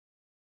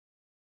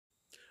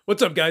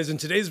What's up, guys? In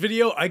today's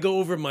video, I go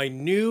over my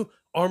new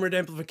armored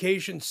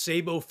amplification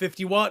Sabot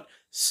 50 watt.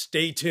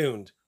 Stay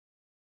tuned.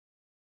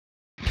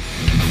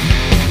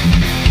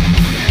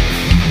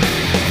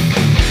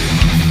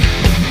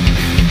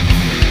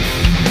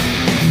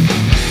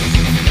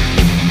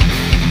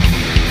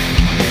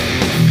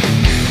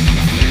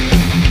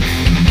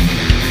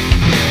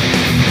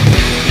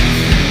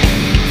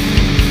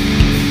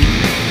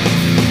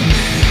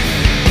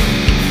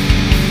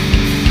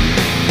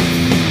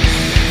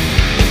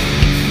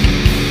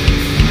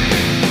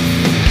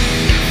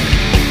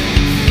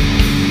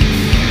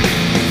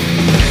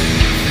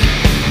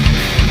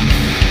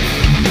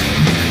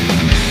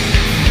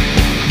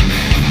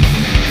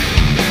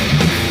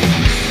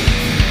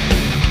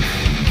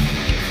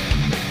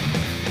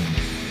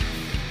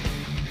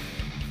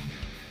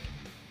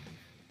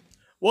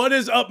 What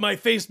is up, my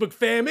Facebook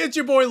fam? It's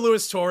your boy,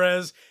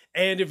 Torres.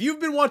 And if you've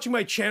been watching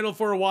my channel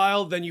for a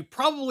while, then you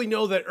probably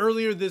know that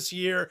earlier this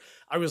year,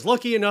 I was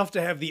lucky enough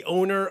to have the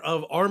owner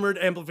of Armored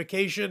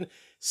Amplification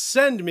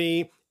send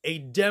me a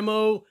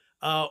demo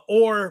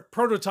or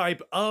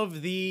prototype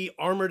of the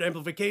Armored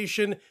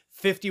Amplification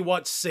 50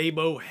 watt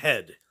Sabot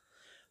head.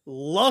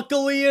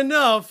 Luckily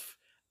enough,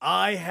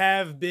 I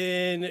have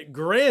been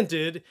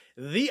granted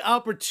the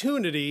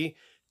opportunity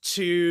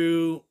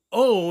to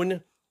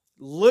own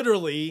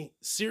literally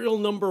serial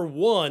number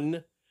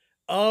 1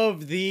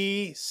 of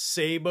the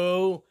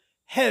Sabot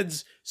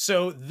heads.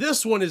 So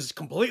this one is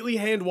completely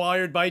hand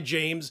wired by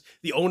James,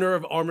 the owner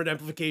of Armored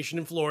Amplification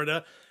in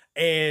Florida.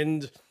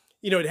 And,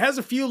 you know, it has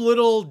a few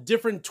little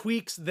different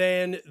tweaks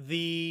than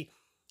the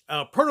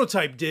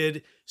prototype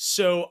did.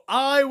 So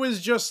I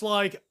was just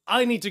like,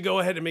 I need to go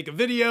ahead and make a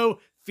video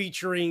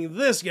featuring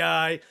this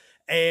guy.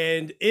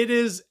 And it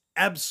is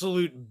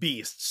absolute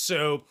beast.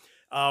 So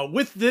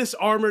with this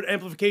Armored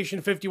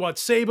Amplification 50 watt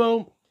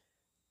Sabot,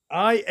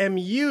 I am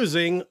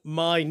using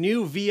my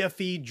new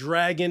VFE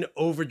Dragon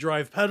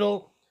overdrive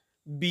pedal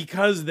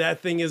because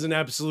that thing is an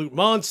absolute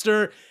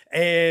monster.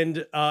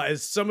 And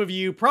as some of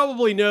you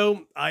probably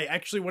know, I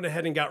actually went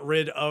ahead and got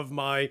rid of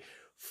my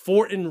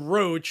Fortin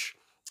Roach,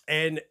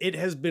 and it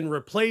has been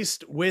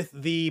replaced with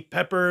the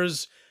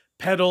Peppers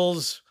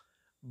pedals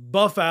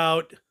buff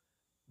out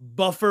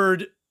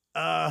buffered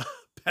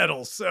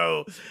pedals.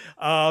 So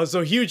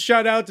huge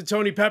shout out to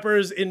Tony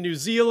Peppers in New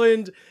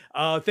Zealand.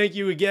 Thank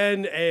you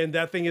again. And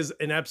that thing is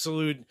an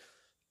absolute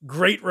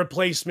great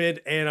replacement.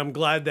 And I'm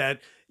glad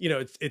that, you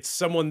know, it's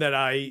someone that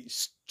I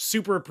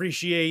super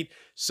appreciate,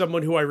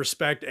 someone who I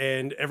respect,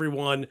 and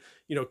everyone,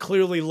 you know,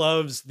 clearly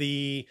loves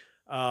the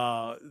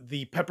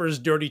Peppers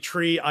Dirty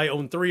Tree. I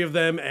own 3 of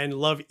them and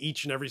love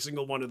each and every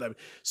single one of them.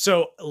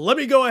 So let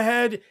me go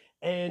ahead,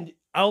 and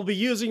I'll be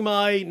using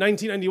my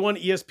 1991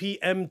 ESP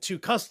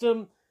M2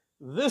 Custom.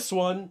 This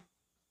one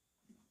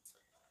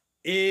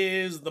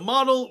is the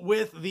model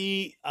with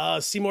the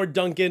Seymour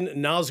Duncan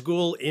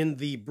Nazgul in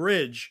the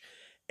bridge.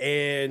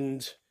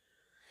 And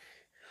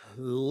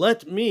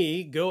let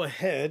me go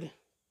ahead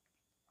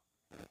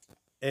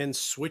and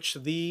switch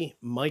the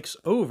mics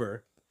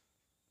over.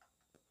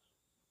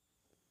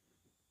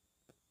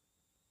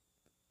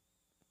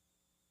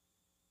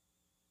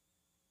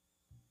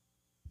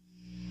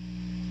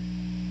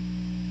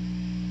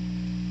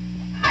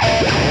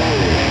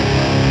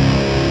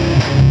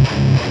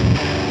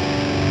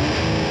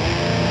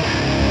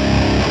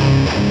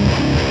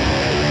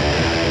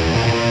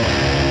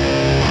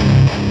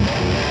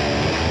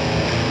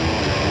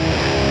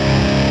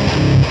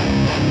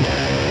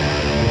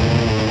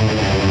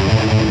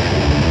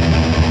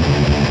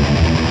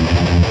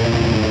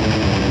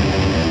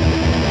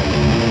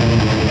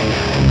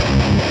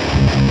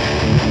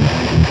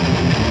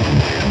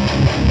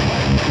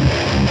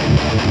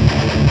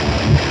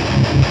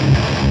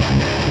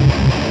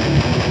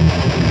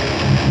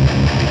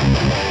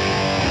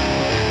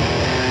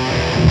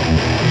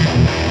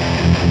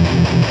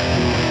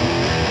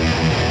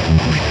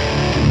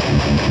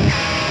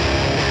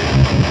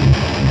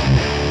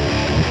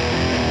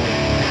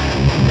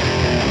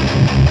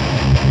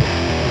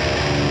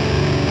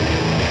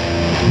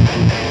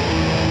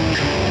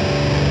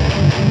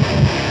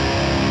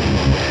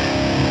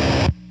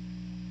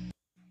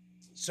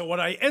 So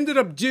what I ended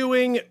up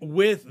doing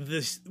with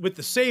the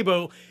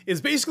Sabot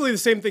is basically the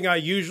same thing I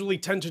usually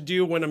tend to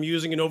do when I'm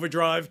using an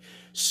overdrive.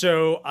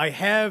 So I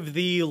have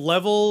the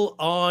level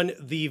on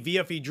the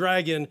VFE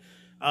Dragon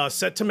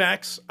set to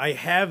max. I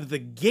have the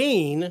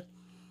gain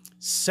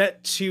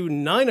set to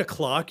 9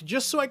 o'clock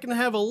just so I can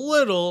have a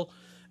little.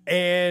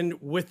 And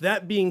with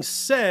that being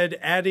said,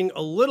 adding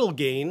a little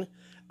gain,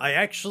 I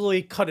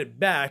actually cut it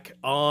back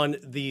on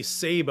the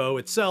Sabot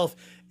itself.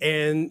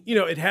 And, you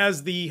know, it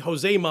has the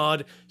Jose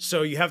mod,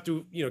 so you have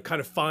to, you know, kind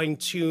of fine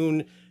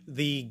tune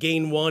the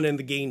gain 1 and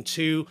the gain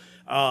 2.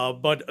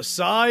 But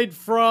aside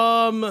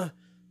from,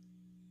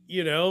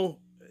 you know,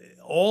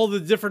 all the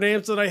different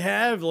amps that I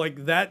have,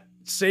 like that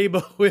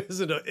Sabot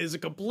is a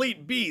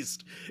complete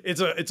beast.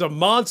 It's a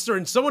monster.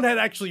 And someone had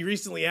actually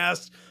recently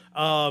asked,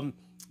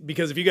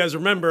 because if you guys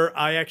remember,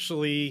 I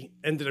actually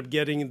ended up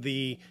getting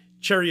the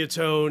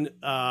Chariotone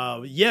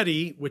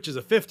Yeti, which is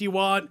a 50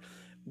 watt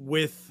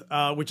with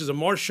which is a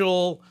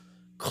Marshall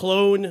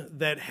clone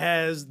that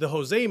has the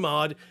Jose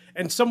mod.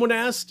 And someone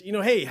asked, you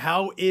know, hey,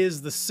 how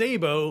is the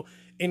Sabot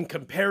in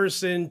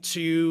comparison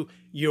to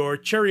your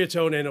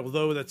Chariotone? And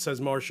although that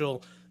says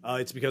Marshall,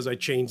 it's because I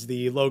changed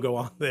the logo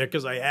on there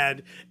because I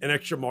had an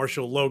extra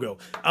Marshall logo.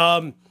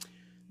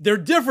 They're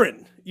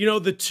different. You know,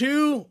 the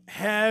two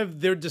have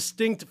their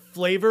distinct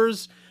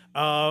flavors.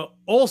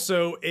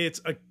 Also,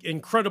 it's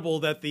incredible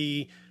that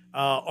the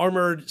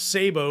Armored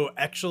Sabot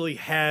actually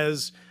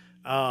has,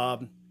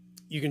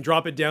 you can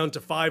drop it down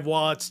to 5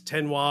 watts,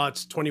 10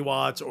 watts, 20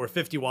 watts, or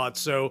 50 watts.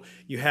 So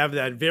you have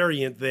that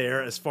variant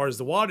there as far as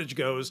the wattage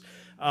goes.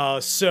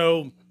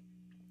 So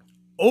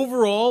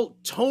overall,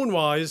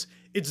 tone-wise,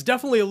 it's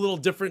definitely a little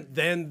different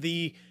than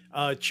the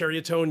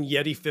Chariotone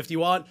Yeti 50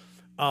 watt.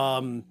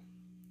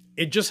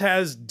 It just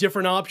has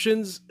different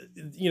options.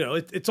 You know,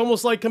 it's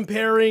almost like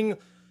comparing,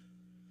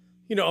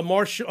 you know,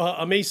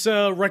 a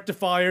Mesa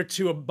rectifier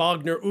to a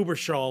Bogner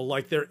Uberschall.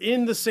 Like, they're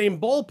in the same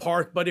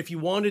ballpark, but if you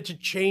wanted to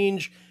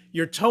change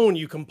your tone,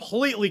 you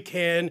completely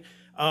can,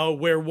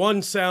 where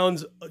one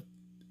sounds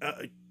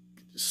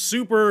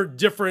super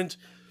different,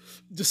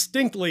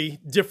 distinctly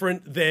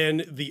different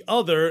than the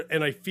other.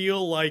 And I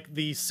feel like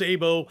the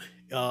Sabot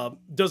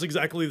does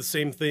exactly the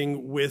same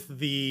thing with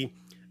the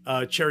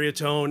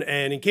Chariotone.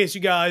 And in case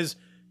you guys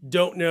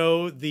don't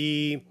know,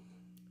 the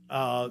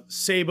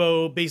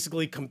Sabot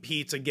basically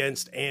competes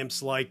against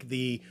amps like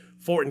the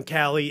Fortin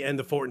Cali and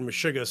the Fortin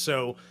Meshuggah.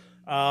 So,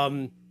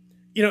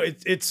 you know,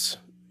 it's,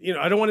 you know,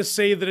 I don't want to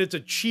say that it's a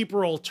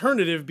cheaper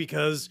alternative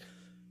because,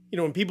 you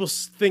know, when people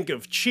think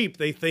of cheap,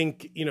 they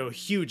think, you know,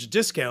 huge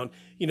discount.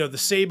 You know, the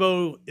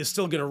Sabot is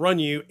still going to run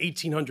you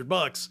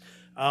 $1,800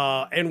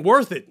 and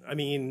worth it. I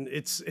mean,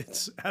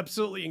 it's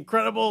absolutely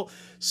incredible.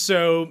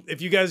 So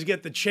if you guys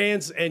get the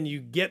chance and you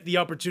get the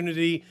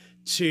opportunity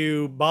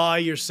to buy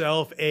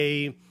yourself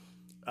an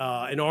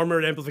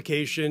armored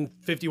amplification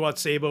 50 watt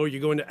Sabot, you're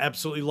going to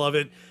absolutely love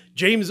it.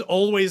 James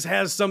always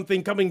has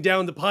something coming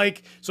down the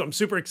pike, so I'm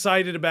super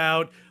excited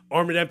about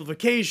armored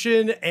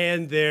amplification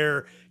and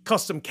their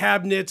custom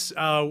cabinets,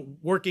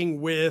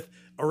 working with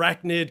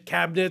Arachnid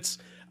cabinets.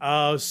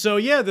 So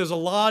yeah, there's a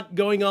lot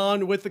going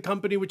on with the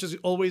company, which is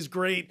always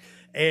great.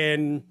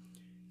 And,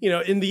 you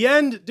know, in the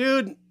end,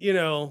 dude, you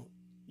know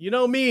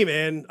me,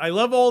 man. I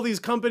love all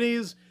these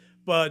companies,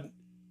 but,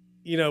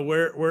 you know,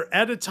 we're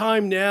at a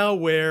time now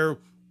where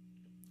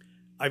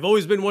I've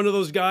always been one of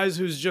those guys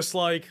who's just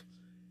like,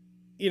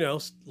 you know,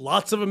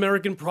 lots of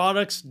American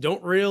products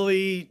don't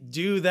really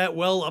do that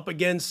well up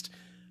against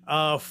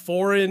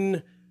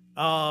foreign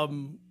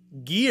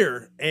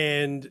gear,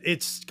 and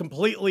it's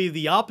completely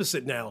the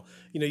opposite now.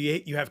 You know,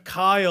 you have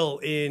Kyle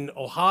in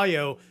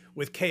Ohio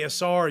with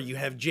KSR, you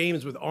have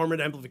James with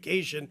Armored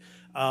Amplification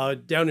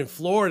down in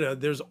Florida.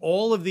 There's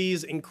all of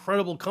these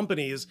incredible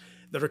companies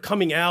that are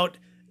coming out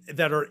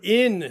that are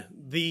in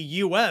the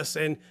US,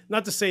 and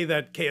not to say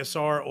that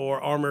KSR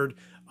or Armored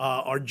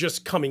are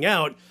just coming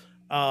out,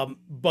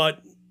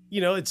 but, you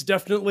know, it's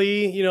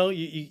definitely, you know,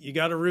 you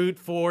got to root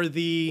for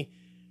the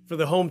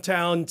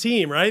hometown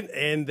team, right?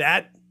 And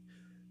that,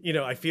 you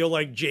know, I feel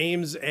like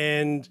James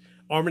and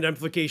Armored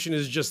Amplification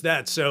is just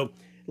that. So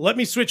let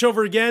me switch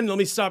over again. Let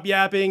me stop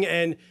yapping,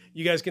 and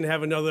you guys can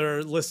have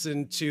another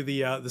listen to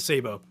the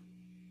Sabot.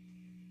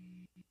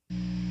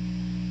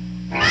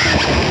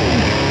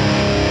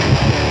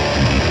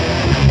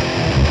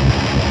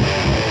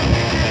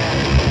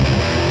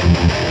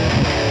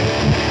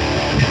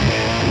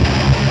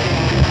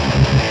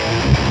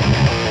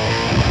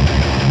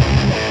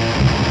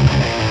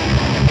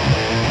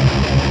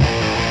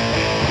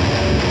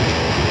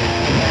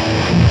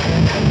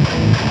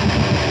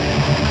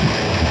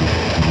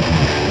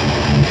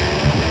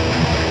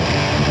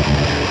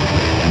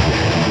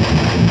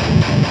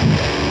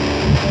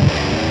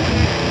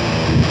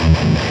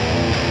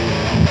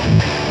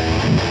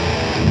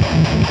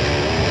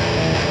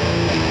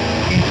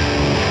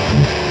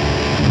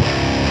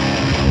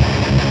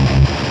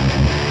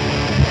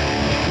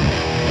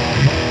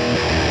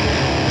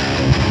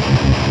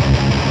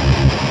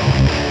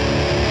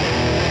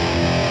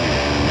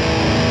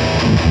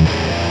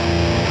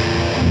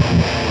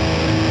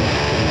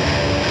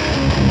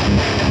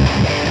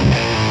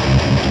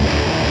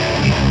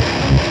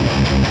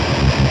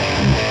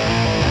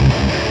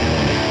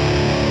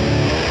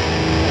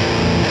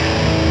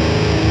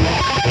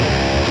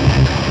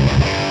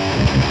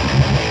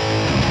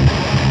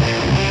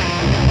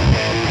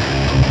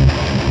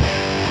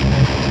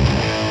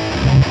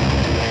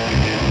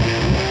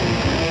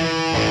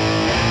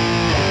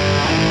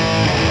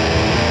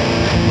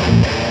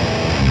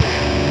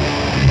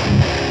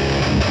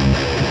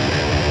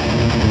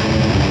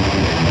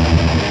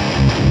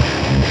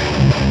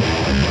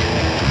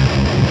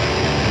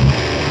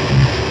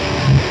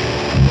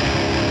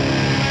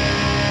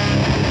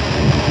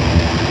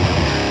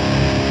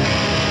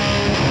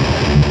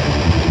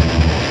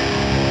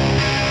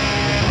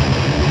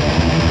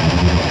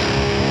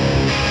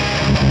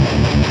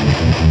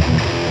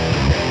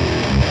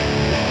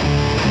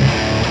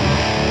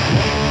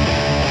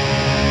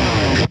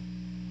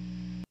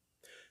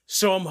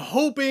 So I'm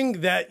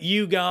hoping that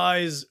you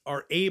guys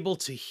are able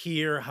to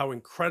hear how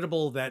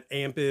incredible that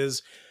amp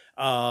is.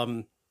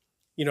 You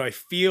know, I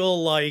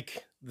feel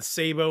like the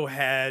Sabot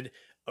had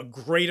a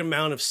great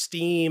amount of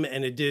steam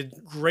and it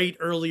did great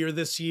earlier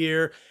this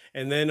year.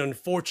 And then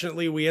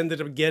unfortunately we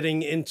ended up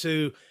getting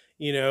into,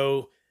 you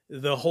know,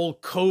 the whole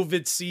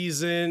COVID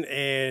season,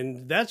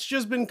 and that's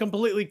just been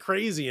completely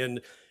crazy.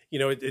 And, you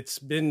know, it's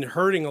been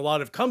hurting a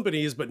lot of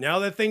companies, but now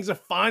that things are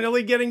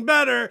finally getting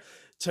better,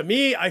 to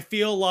me, I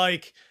feel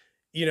like,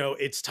 you know,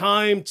 it's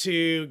time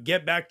to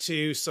get back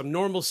to some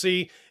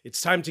normalcy.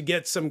 It's time to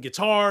get some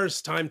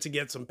guitars, time to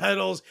get some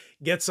pedals,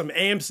 get some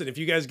amps. And if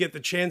you guys get the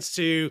chance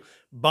to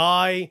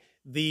buy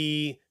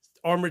the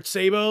Armored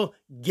Sabot,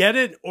 get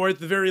it, or at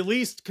the very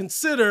least,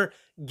 consider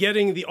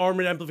getting the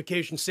Armored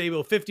Amplification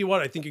Sabot 50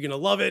 watt. I think you're going to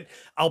love it.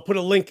 I'll put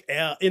a link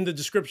in the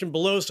description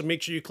below, so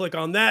make sure you click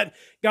on that.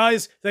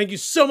 Guys, thank you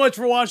so much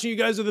for watching. You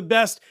guys are the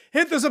best.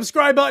 Hit the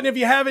subscribe button if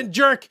you haven't,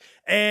 jerk.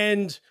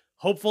 And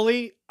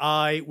hopefully,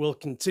 I will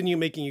continue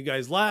making you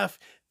guys laugh.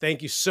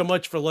 Thank you so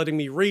much for letting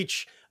me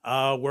reach.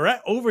 We're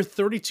at over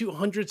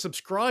 3,200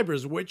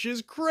 subscribers, which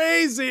is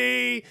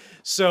crazy.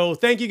 So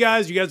thank you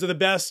guys. You guys are the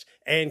best.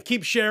 And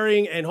keep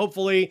sharing. And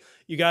hopefully,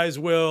 you guys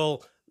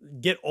will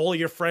get all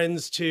your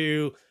friends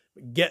to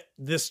get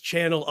this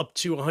channel up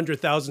to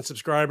 100,000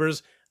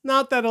 subscribers.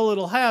 Not that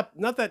it'll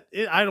happen.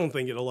 I don't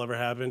think it'll ever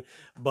happen.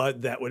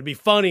 But that would be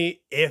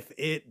funny if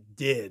it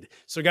did.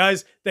 So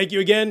guys, thank you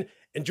again.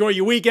 Enjoy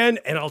your weekend,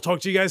 and I'll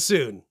talk to you guys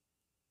soon.